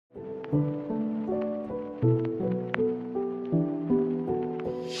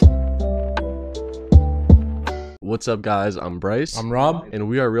What's up, guys? I'm Bryce. I'm Rob. And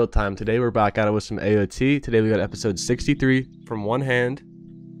we are Real Time. Today we're back at it with some AOT. Today we got episode 63, From One Hand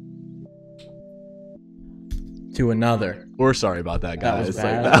To another. We're sorry about that, That guys. was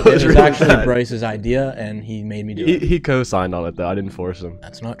bad. That was it was really actually bad. Bryce's idea, and he made me do it. He co-signed on it, though. I didn't force him.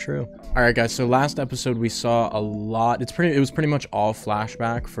 That's not true. All right, guys. So last episode we saw a lot. It was pretty much all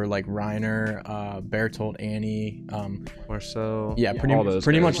flashback for like Reiner, Bertolt, Annie, Marcel. yeah, all those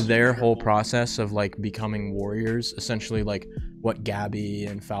pretty guys. much their whole process of like becoming warriors. Essentially, like what Gabby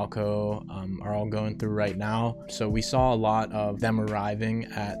and Falco are all going through right now. So we saw a lot of them arriving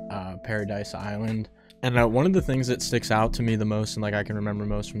at Paradise Island. And one of the things that sticks out to me the most, and like I can remember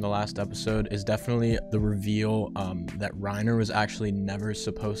most from the last episode, is definitely the reveal that Reiner was actually never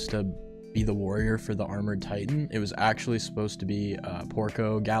supposed to be the warrior for the Armored Titan. It was actually supposed to be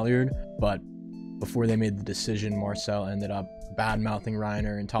Porco Galliard, but before they made the decision, Marcel ended up bad-mouthing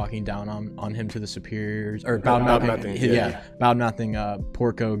Reiner and talking down on him to the superiors, or bad-mouthing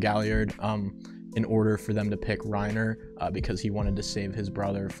Porco Galliard, in order for them to pick Reiner, because he wanted to save his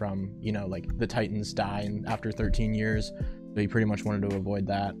brother from, like the Titans dying after 13 years. So he pretty much wanted to avoid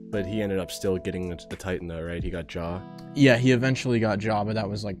that. But he ended up still getting the Titan, though, right? He got Jaw. Yeah, he eventually got Jaw, but that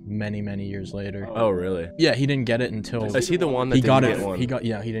was like many, many years later. Oh, really? Yeah, he didn't get it until... Is he the one that he didn't got get it? one? He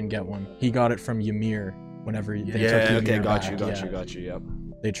didn't get one. He got it from Ymir whenever they took okay, Ymir got back. you, yep.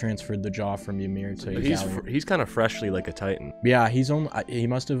 They transferred the Jaw from Ymir to But he's kind of freshly like a Titan. Yeah, he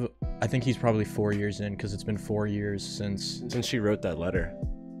must have... I think he's probably 4 years in, because it's been 4 years since she wrote that letter.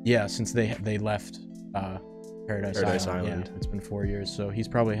 Yeah, since they left Paradise Island. Yeah, it's been 4 years, so he's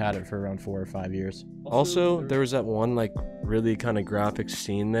probably had it for around 4 or 5 years. Also, there was that one like really kind of graphic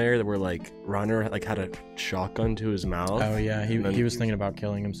scene there where like Reiner like had a shotgun to his mouth. Oh yeah, he was thinking about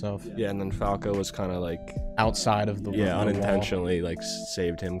killing himself. Yeah, and then Falco was kind of like outside of the wall. Unintentionally like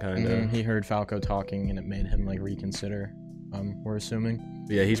saved him kind of. He heard Falco talking and it made him like reconsider. We're assuming.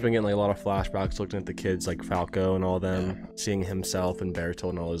 Yeah, he's been getting like a lot of flashbacks, looking at the kids like Falco and all them, seeing himself and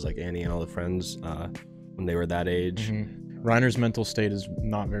Bertolt and all his like Annie and all the friends when they were that age. Reiner's mental state is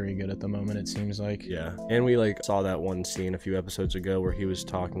not very good at the moment, it seems like. Yeah, and we like saw that one scene a few episodes ago where he was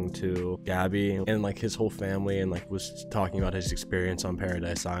talking to Gabby and like his whole family and like was talking about his experience on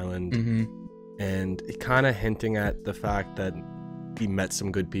Paradise Island, and kind of hinting at the fact that he met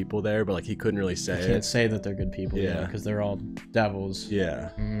some good people there, but like he couldn't really say He can't say that they're good people, yeah, because they're all devils. Yeah.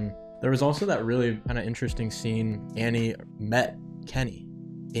 There was also that really kind of interesting scene. Annie met Kenny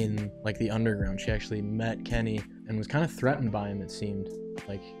in like the underground. She actually met Kenny and was kind of threatened by him, it seemed.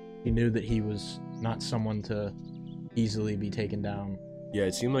 Like he knew that he was not someone to easily be taken down. Yeah,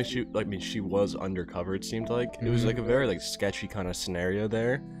 it seemed like she was undercover, it seemed like. It was like a very like sketchy kind of scenario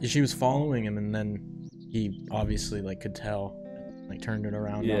there. She was following him, and then he obviously like could tell, like turned it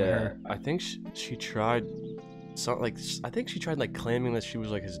around on her. I think she tried like claiming that she was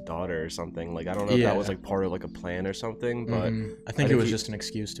like his daughter or something. Like I don't know if that was like part of like a plan or something, but I think it was just an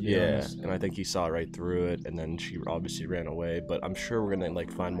excuse, to be honest. And I think he saw right through it, and then she obviously ran away. But I'm sure we're gonna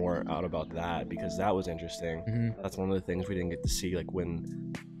like find more out about that, because that was interesting. That's one of the things we didn't get to see, like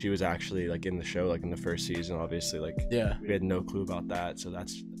when she was actually like in the show, like in the first season. Obviously, like we had no clue about that, so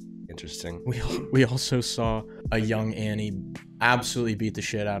that's interesting. We also saw a young Annie absolutely beat the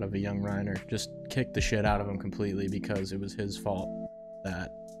shit out of a young Reiner, just kicked the shit out of him completely, because it was his fault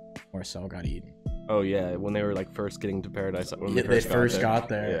that Marcel got eaten. Oh yeah, when they were like first getting to Paradise, when they first got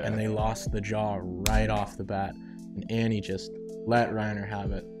there, and they lost the Jaw right off the bat, and Annie just let Reiner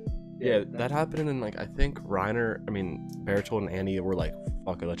have it. Yeah, that happened, and like I think Bertolt and Annie were like,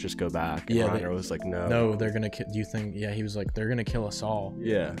 "Fuck it, let's just go back." And Reiner was like, "No, they're gonna kill." Do you think? Yeah, he was like, "They're gonna kill us all."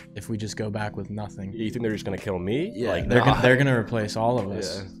 Yeah, if we just go back with nothing. You think they're just gonna kill me? Yeah, like they're gonna replace all of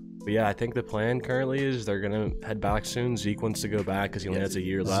us. Yeah. But yeah, I think the plan currently is they're gonna head back soon. Zeke wants to go back because he only has a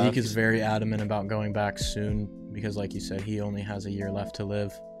year left. Zeke is very adamant about going back soon because, like you said, he only has a year left to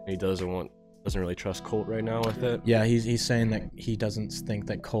live. He doesn't really trust Colt right now with it. Yeah, he's saying that he doesn't think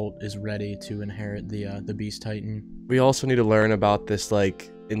that Colt is ready to inherit the Beast Titan. We also need to learn about this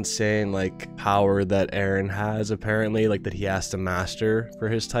like insane like power that Eren has, apparently, like that he has to master for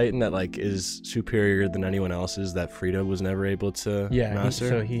his Titan, that like is superior than anyone else's, that Frida was never able to master.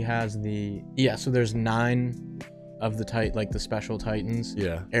 So he has so there's 9 of the special Titans.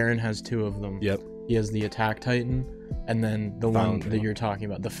 Yeah. Eren has 2 of them. Yep. He has the Attack Titan, and then the one that you're talking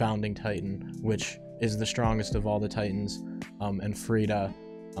about, the Founding Titan, which is the strongest of all the Titans, and Frida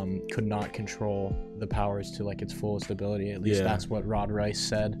could not control the powers to like its fullest ability. At least that's what Rod Rice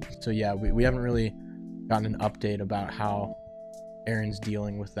said. So yeah, we haven't really gotten an update about how Eren's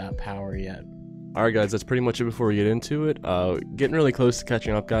dealing with that power yet. All right, guys, that's pretty much it before we get into it. Getting really close to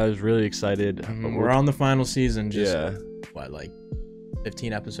catching up, guys. Really excited. We're on the final season. Just, yeah. what, like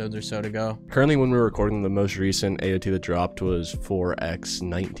 15 episodes or so to go? Currently, when we were recording, the most recent AOT that dropped was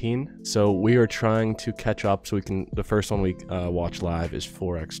 4x19. So we are trying to catch up so we can, the first one we watch live is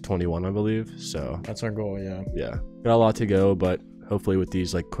 4x21, I believe. So that's our goal, yeah. Yeah. Got a lot to go, but hopefully with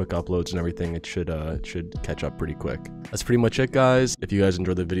these like quick uploads and everything, it should catch up pretty quick. That's pretty much it, guys. If you guys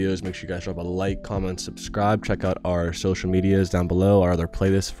enjoyed the videos, make sure you guys drop a like, comment, subscribe. Check out our social medias down below, our other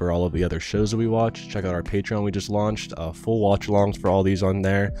playlists for all of the other shows that we watch. Check out our Patreon we just launched, full watch alongs for all these on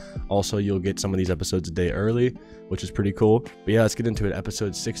there. Also, you'll get some of these episodes a day early, which is pretty cool. But yeah, let's get into it.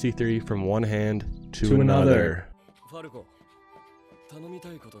 Episode 63, From One Hand to Another. Falco, 頼み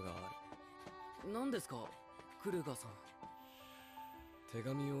たいことがある。何ですか、クルーガーさん。手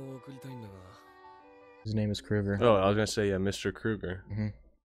紙を送りたいんだが。His name is Kruger. Oh, I was gonna say, yeah, Mr. Kruger.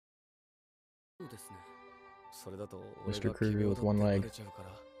 Mr. Kruger with one leg.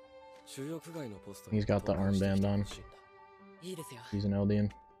 He's got the armband on. He's an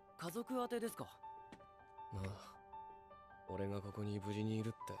Eldian. 家族宛てですか。なあ、俺がここに無事にいる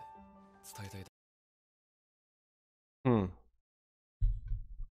って伝えたい。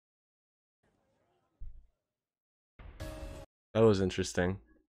That was interesting.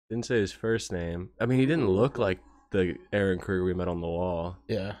 Didn't say his first name. I mean, he didn't look like the Aaron Kruger we met on the wall.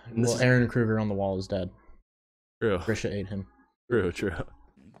 Yeah. Well, Aaron Kruger on the wall is dead. True. Grisha ate him. True, true.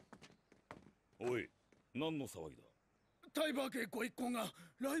 Here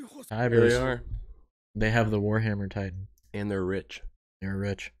they are. They have the Warhammer Titan. And they're rich. They're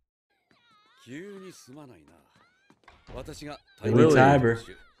rich. Really? Tiber.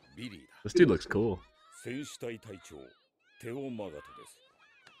 This dude looks cool. 手を曲がとです。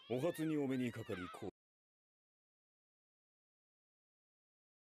お初にお目にかかりこ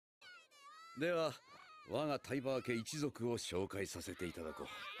う。では、我がタイバー家一族を紹介させていただこ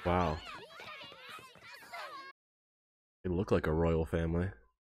う。Wow. They look like a royal family.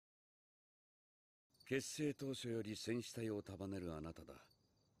 結成当初より戦士隊を束ねるあなただ。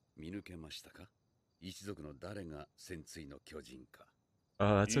見抜けましたか？一族の誰が戦鎚の巨人か。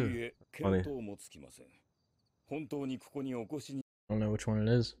That's a いいえ、見当もつきません。本当にここにお越しに。I don't know which one it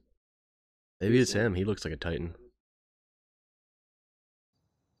is. Maybe it's him. He looks like a Titan.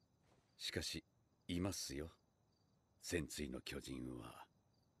 しかし、いますよ。戦鎚の巨人は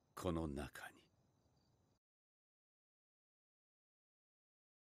この中に。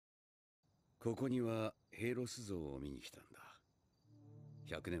ここにはヘイロス像を見に来たんだ。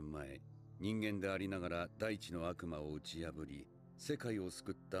100年前、人間でありながら大地の悪魔を打ち破り、世界を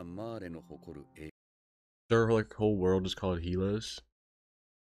救ったマーレの誇る英雄。Their like whole world is called Helos?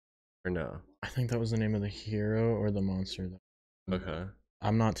 Or no? I think that was the name of the hero or the monster. Okay.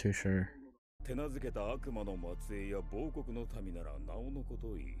 I'm not too sure. Okay,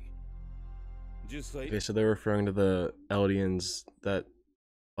 so they're referring to the Eldians that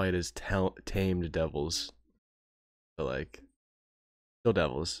fight as tamed devils. So like, still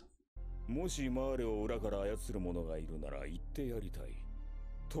devils. もしマーレを裏から操る者がいるなら言ってやりたい。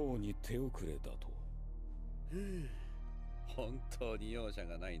塔に手遅れだと。本当に容赦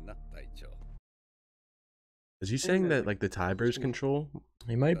がないな、隊長。Is he saying that like the Tibers control?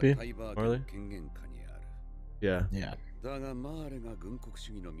 He might be. Are they? Yeah. Yeah. だがマーレが軍国主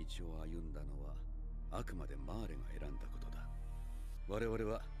義の道を歩んだのはあくまでマーレが選んだことだ。我々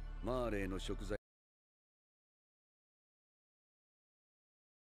はマーレへの食材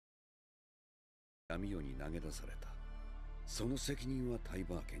闇夜に投げ出された。その責任はタイ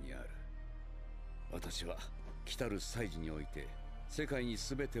バー家にある。私は来たる祭事において世界に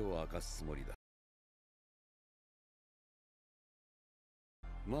全てを明かすつもりだ。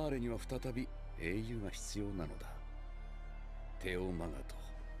マーレには再び英雄が必要なのだ。テオマガト、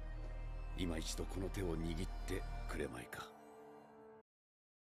今一度この手を握ってくれまいか。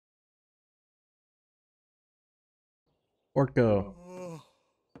Orko.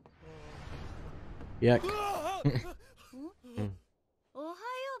 Yuck. おはよ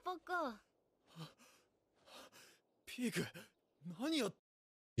う、ボコ。ピーク、何や。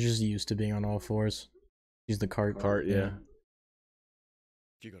 He's just used to being on all fours. He's the cart. Cart, yeah.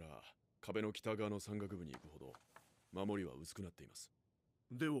 木から壁の北側の山岳部に行くほど守りは薄くなっています。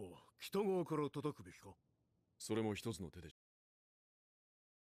では、北側から叩くべきか。それも一つの手で。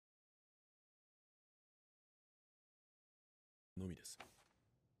のみです。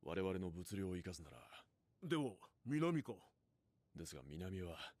我々の物量を生かすなら。では、南か。ですが南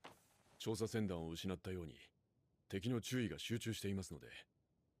は調査船団を失ったように敵の注意が集中していますので。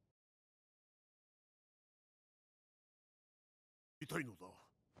痛いのだ。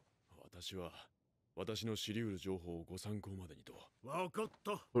私は私の知り得る情報をご参考までにと。わかっ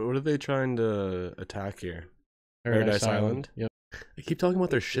た。What are they trying to attack here? Paradise Island. Yep. They keep talking about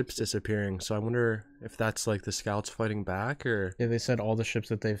their ships disappearing, so I wonder if that's like the scouts fighting back, or Yeah, they said all the ships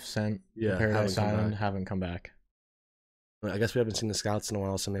that they've sent to Paradise Island haven't come back. I guess we haven't seen the scouts in a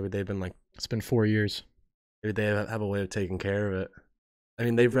while, so maybe they've been like... It's been 4 years. Maybe they have a way of taking care of it. I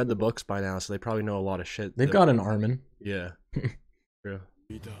mean, they've read the books by now, so they probably know a lot of shit. They've got an Armin. Yeah. True.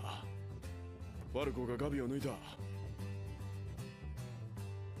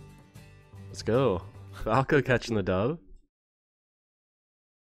 Let's go. Falco catching the dub.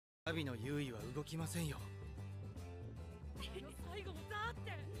 ガビの優位は動きませんよ。最後もだっ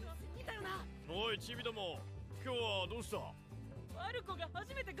て見たよな。おいチビども、今日はどうした？ワルコが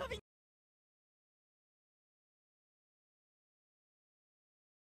初めてガビ。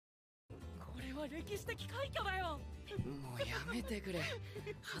これは歴史的快挙だよ。もうやめてくれ。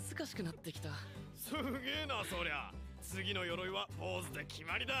恥ずかしくなってきた。すげえなそりゃ。次の鎧はポーズで決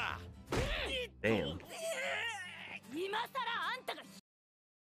まりだ。Damn. 今さらあんたが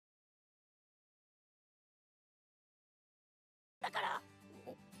だから。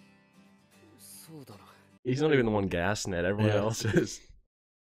そうだな。He's not even the one gassing it. Everyone else is.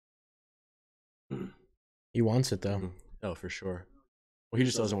 He wants it though. Oh, for sure. Well, he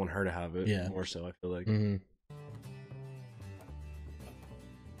just doesn't want her to have it. Yeah. More so, I feel like.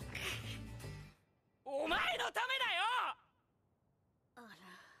 お前のためだよ。あら。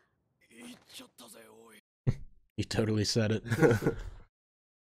言っちゃったぜおい。He totally said it.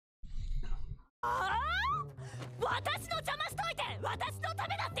 ああ、私の邪魔しといて私のた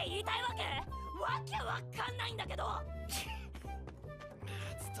めだって言いたいわけ？わけわかんないんだけど。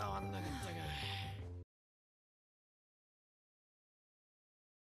伝わんなかったが。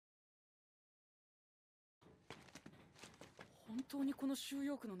本当にこの収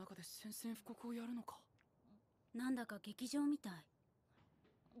容区の中で宣戦布告をやるのか？なんだか劇場みたい。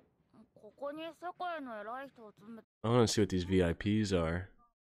ここに世界の偉い人を詰め。I want to see what these VIPs are.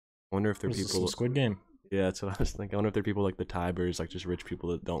 I wonder if they're This is people. some Squid Game. Yeah, that's what I was thinking. I wonder if they're people like the Tybers, like just rich people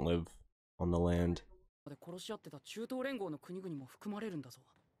that don't live on the land. で殺し合ってた中東連合の国々も含まれるんだぞ。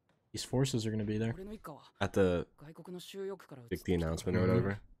 These forces are going to be there. 俺の一家は At the 外国の収容区から移っ like て the きた announcement or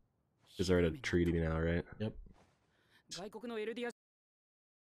whatever. Because they're at a treaty now, right? Yep. 外国のエルディア。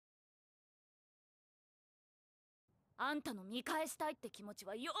あんたの見返したいって気持ち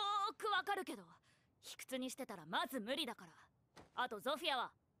はよーくわかるけど、卑屈にしてたらまず無理だから。あとゾフィア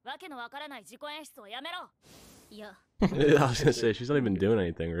はわけのわからない自己演出をやめろ。いや。I was gonna say she's not even doing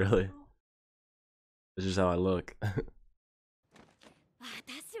anything really. This is how I look. 私は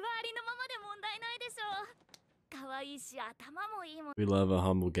ありのままで問題ないでしょ。可愛いし頭もいいもん。 We love a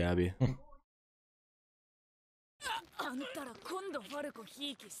humble Gabby. あんたら今度ファルコ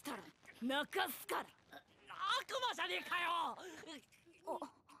ひいきしたら泣かすから。悪魔じゃねえかよ。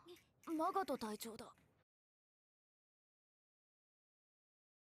あ、マガト隊長だ。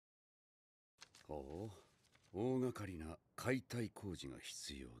ほう、大掛かりな解体工事が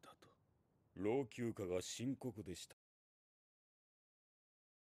必要だと。老朽化が深刻でした。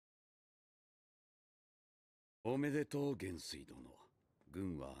おめでとう元帥殿。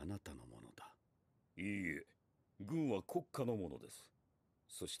軍はあなたのものだ。いいえ、軍は国家のものです。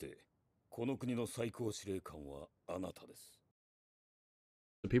そしてこの国の最高司令官はあなたです。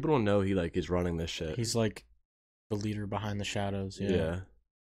 People don't know he like is running this shit. He's like the leader behind the shadows. Yeah.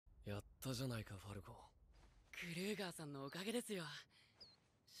 やったじゃないかファルコ。クルーガーさんのおかげですよ。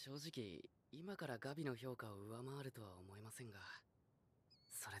正直今からガビの評価を上回るとは思いませんが、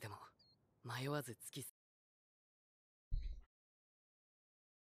それでも迷わず突き。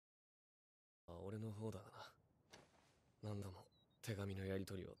俺の方だがな。何度も手紙のやり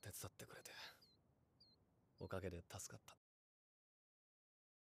取りを手伝ってくれておかげで助かった。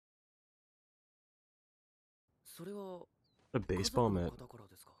それは A baseball mitt. だから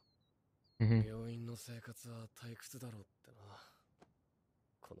ですか？ 病院の生活は退屈だろうってな。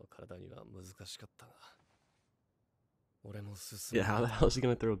この体には難しかったが、俺も進む。 Yeah, how the hell is he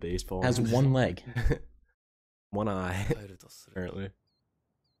gonna throw a baseball? Has one leg. One eye. 帰るとする。 Apparently.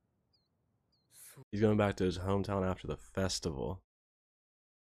 He's going back to his hometown after the festival.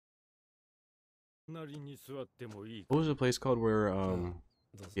 What was the place called where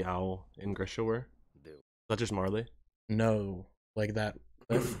the owl and Grisha were? Is that just Marley? No, like that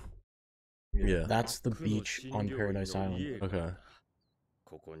cliff. Yeah. That's the beach on Paradise Island. Okay.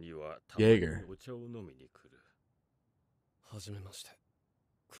 Jaeger. はじめまして。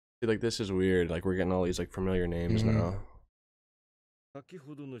 See, like this is weird. Like we're getting all these like familiar names now. 先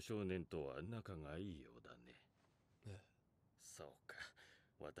ほどの少年とは仲がいいようだね。そうか。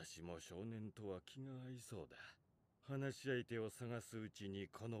私も少年とは気が合いそうだ。話し相手を探すうちに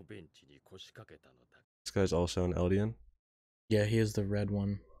このベンチに腰掛けたのだ。This guy's also an Eldian? Yeah, he is the red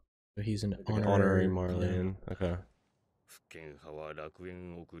one. So he's an Like honorary Marleyan. Okay. 福建派は楽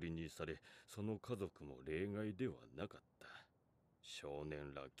園送りにされ、その家族も例外ではなかった。少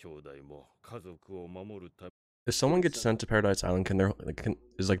年ら兄弟も家族を守るため。If someone gets sent to Paradise Island,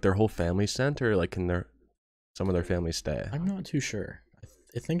 is like their whole family sent, or like can some of their family stay? I'm not too sure.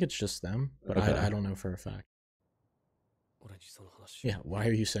 I think it's just them, but Okay. I don't know for a fact. Yeah, why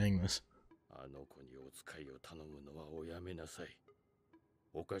are you saying this? あの子にお使いを頼むのはおやめなさい。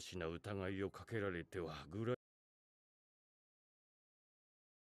おかしな疑いをかけられてはぐらい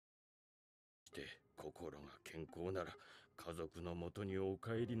して心が健康なら家族のもとにお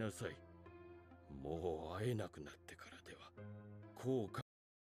帰りなさい。もう会えなくなってからでは後悔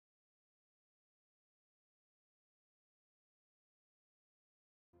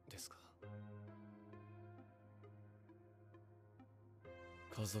ですか。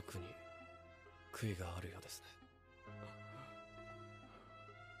家族に悔いがあるようですね。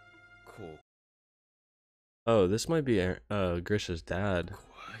Oh, this might be Grisha's dad.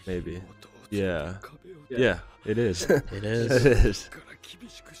 Maybe. Yeah. Yeah, it is. It is. It is.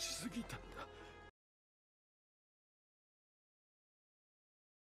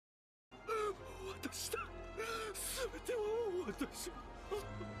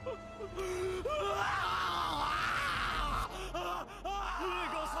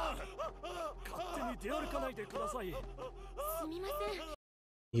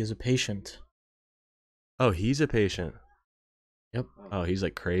 He is a patient. Oh, he's a patient. Yep. Oh, he's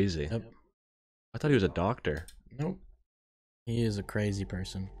like crazy. Yep. I thought he was a doctor. Nope. He is a crazy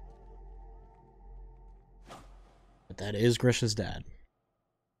person. But that is Grisha's dad.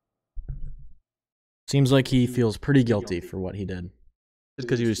 Seems like he feels pretty guilty for what he did. Just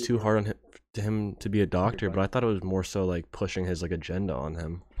because he was too hard on him to be a doctor, but I thought it was more so like pushing his like agenda on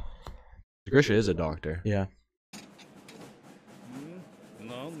him. Grisha is a doctor. Yeah.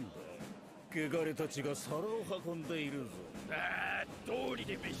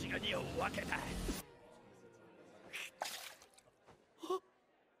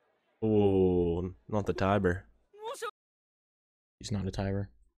 Oh, not the Tiber. She's not a Tiber.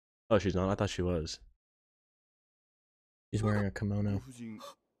 Oh, she's not? I thought she was. She's wearing a kimono.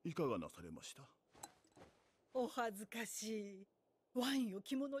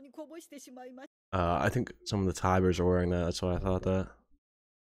 I think some of the Tibers are wearing that. That's why I thought that.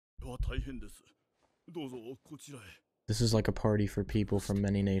 This is like a party for people from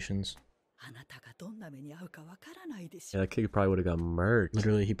many nations. Yeah, that kid probably would have got murked.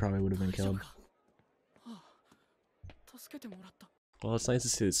 Literally, he probably would have been killed. Well, it's nice to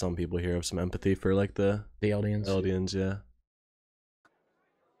see that some people here have some empathy for like the Eldians. Eldians, yeah.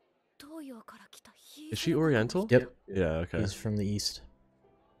 Is she Oriental? Yep. Yeah, okay. He's from the east.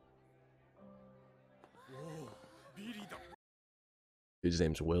 His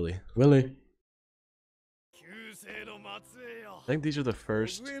name's Willie. Willie. I think these are the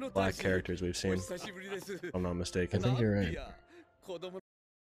first black characters we've seen, if I'm not mistaken. I think you're right.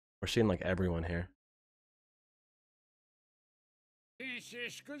 We're seeing like everyone here.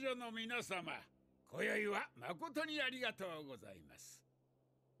 宿女の皆様、今宵は誠にありがとうございます。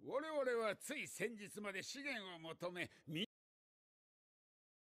我々はつい先日まで資源を求め、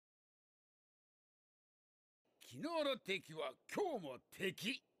昨日の敵は今日も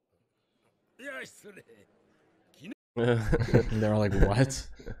敵。いや、失礼。They're all like, what?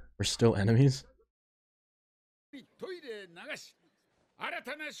 We're still enemies? トイレ流し、新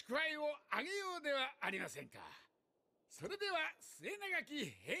たな祝杯をあげようではありませんか。それでは末永き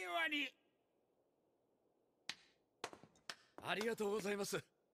平和に。ありがとうございます。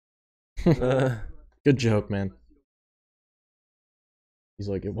Good joke, man. He's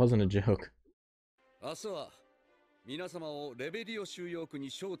like, it wasn't a joke. 明日は皆様をレベリオ収容区に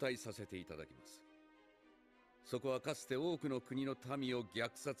招待させていただきます。そこはかつて多くの国の民を虐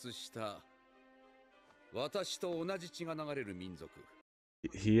殺した私と同じ血が流れる民族。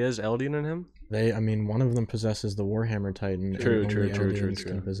He has Eldian in him? I mean, one of them possesses the Warhammer Titan. True, and true, only true, Eldians true, true.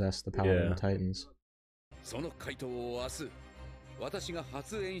 can possess the Paladin Yeah. Titans. その回答を明日、私が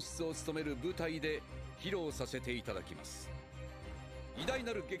初演出を務める舞台で披露させていただきます。偉大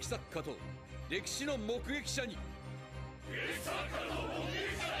なる劇作家と歴史の目撃者に。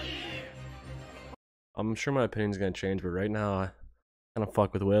I'm sure my opinion's gonna change, but right now I kind of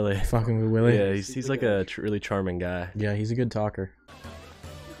fuck with Willie. Fucking with Willie? Yeah, he's like a really charming guy. Yeah, he's a good talker.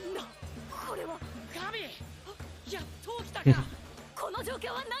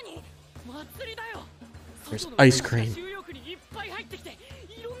 There's ice cream.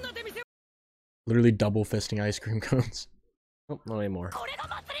 Literally double fisting ice cream cones. Oh, not anymore.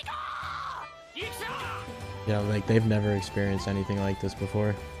 Yeah, like they've never experienced anything like this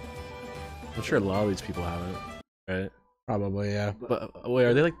before. I'm sure a lot of these people haven't, right? Probably, yeah. But wait,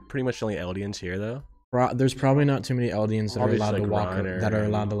 are they like pretty much the only Eldians here though? There's probably not too many Eldians that All are these, allowed to like, walk Reiner that are and-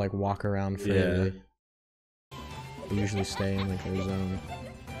 allowed to like walk around freely. They usually stay in like their zone.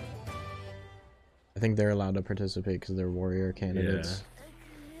 I think they're allowed to participate because they're warrior candidates.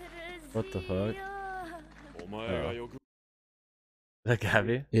 What the fuck? お前がよく Is that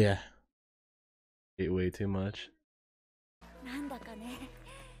Gabby? Yeah. Ate way too much. なんだかね、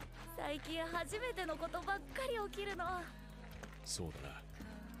最近初めてのことばっかり起きるの。なそうだ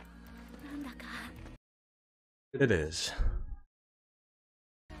な。んだか。It is.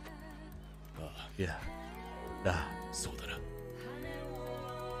 ああ、 Yeah. Ah. そうだな。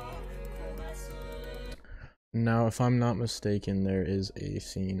 Now, if I'm not mistaken, there is a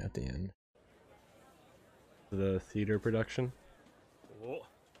scene at the end. The theater production. お、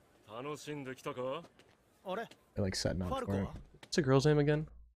楽しんできたか？ They're like setting up for it. What's the girl's name again?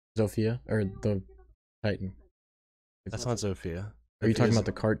 Zofia, or the Titan. That's not Zofia. Are you talking Zophia's- about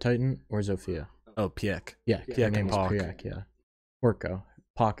the cart Titan or Zofia? Oh, Piek. Yeah, her Piek name and is Pak. Priyak, yeah. Porco.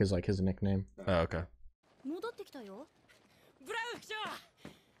 Pak is like his nickname. Oh, okay. 戻ってきたよ。ブラウン副長、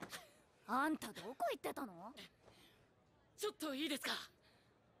あんたどこ行ってたの？ちょっといいですか？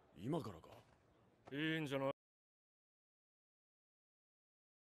今からか？いいんじゃない？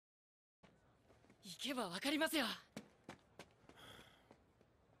 行けばわかりますよ。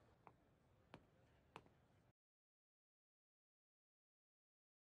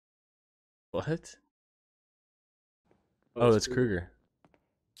 What? Oh, it's Kruger.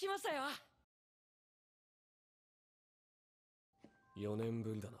 来ましたよ。 4年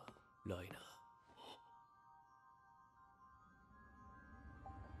ぶりだな、ライナー。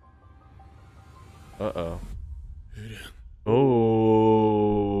 Uh-oh.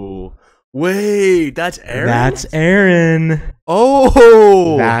 Oh. Wait, that's Aaron? That's Aaron.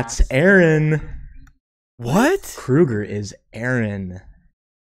 Oh! That's Aaron. What? Kruger is Aaron.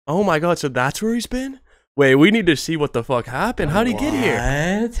 Oh my god, so that's where he's been? Wait, we need to see what the fuck happened. How'd he get here?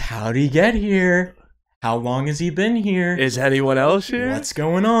 What? How'd he get here? How long has he been here? Is anyone else here? What's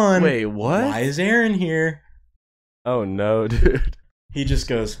going on? Wait, what? Why is Aaron here? Oh no, dude. He just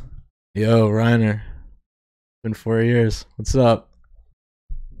goes, "Yo, Reiner. Been 4 years. What's up?"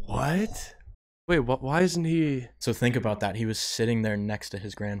 What? Wait, why isn't he... So think about that. He was sitting there next to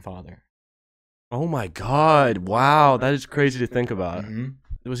his grandfather. Oh my god, wow, that is crazy to think about. Mhm.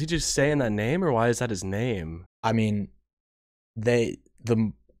 Was he just saying that name, or why is that his name? I mean, the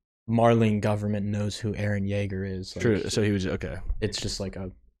Marlene government knows who Aaron Yeager is. Like, True, so he was... Okay. it's just like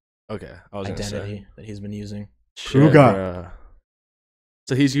a Okay, I was gonna say. identity that he's been using. Shit, Kruger. bruh.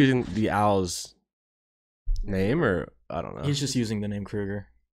 So he's using the owl's name, or I don't know. He's just using the name Kruger.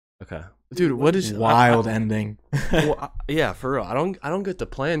 Okay, dude. What is Wild ending. Yeah, for real. I don't get the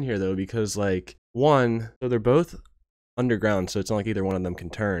plan here though, because like one, so they're both underground, so it's not like either one of them can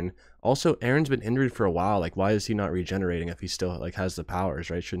turn. Also, Aaron's been injured for a while. Like, why is he not regenerating if he still like has the powers?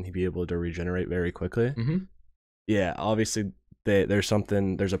 Right? Shouldn't he be able to regenerate very quickly? Mm-hmm. Yeah, obviously there's a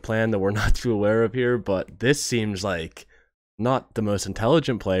plan that we're not too aware of here, but this seems like not the most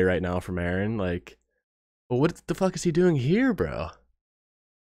intelligent play right now from Aaron. Like, well, what the fuck is he doing here, bro?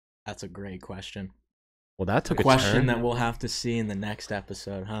 That's a great question. Well, that took a Question turn. that we'll have to see in the next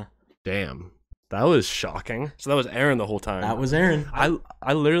episode, huh? Damn, that was shocking. So that was Aaron the whole time. That was Aaron.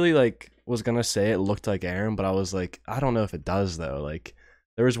 I literally like was gonna say it looked like Aaron, but I was like, I don't know if it does though. Like,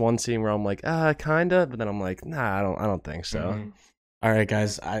 there was one scene where I'm like, kinda, but then I'm like, nah, I don't think so. Mm-hmm. All right,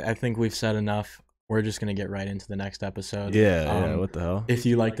 guys. I think we've said enough. We're just going to get right into the next episode. Yeah, what the hell? If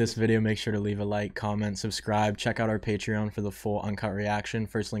you like this video, make sure to leave a like, comment, subscribe. Check out our Patreon for the full uncut reaction.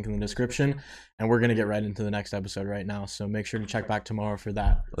 First link in the description. And we're going to get right into the next episode right now. So make sure to check back tomorrow for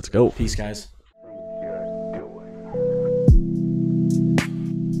that. Let's go. Peace, guys.